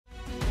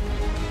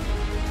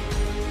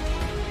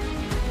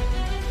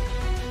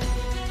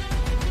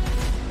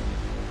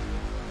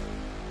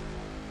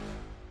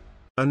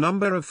A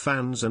number of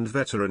fans and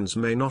veterans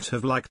may not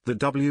have liked the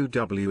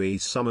WWE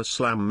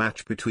SummerSlam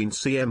match between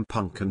CM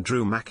Punk and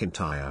Drew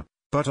McIntyre,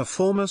 but a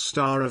former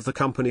star of the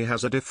company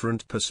has a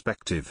different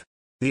perspective.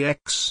 The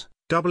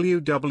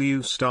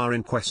ex-WWE star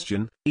in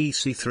question,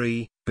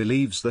 EC3,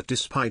 believes that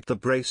despite the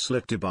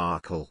bracelet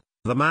debacle,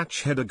 the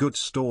match had a good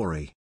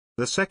story.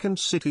 The Second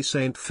City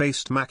Saint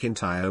faced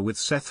McIntyre with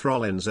Seth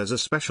Rollins as a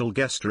special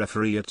guest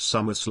referee at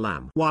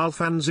SummerSlam. While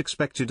fans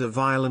expected a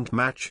violent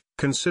match,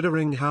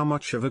 considering how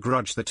much of a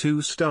grudge the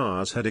two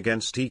stars had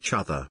against each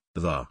other,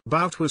 the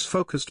bout was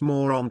focused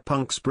more on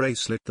Punk's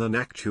bracelet than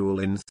actual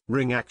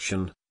in-ring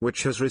action,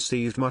 which has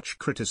received much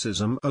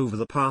criticism over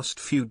the past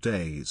few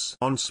days.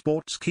 On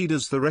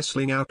Sportskeeda's The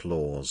Wrestling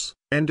Outlaws,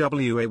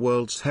 NWA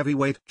World's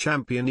Heavyweight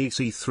Champion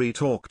EC3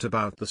 talked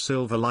about the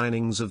silver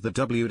linings of the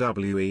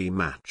WWE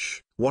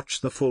match.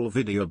 Watch the full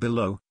video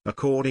below.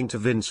 According to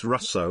Vince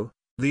Russo,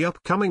 the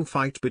upcoming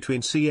fight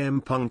between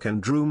CM Punk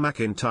and Drew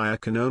McIntyre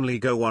can only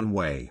go one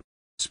way.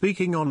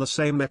 Speaking on the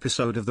same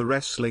episode of The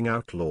Wrestling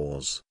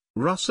Outlaws,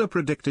 Russo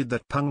predicted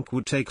that Punk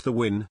would take the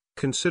win,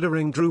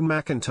 considering Drew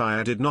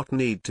McIntyre did not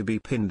need to be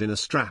pinned in a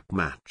strap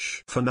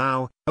match. For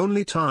now,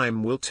 only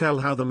time will tell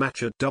how the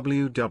match at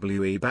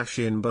WWE Bash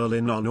in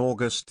Berlin on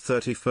August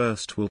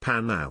 31st will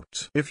pan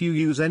out. If you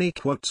use any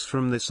quotes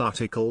from this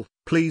article,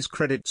 please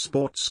credit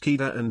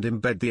Sportskeeda and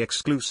embed the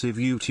exclusive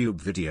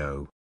YouTube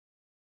video.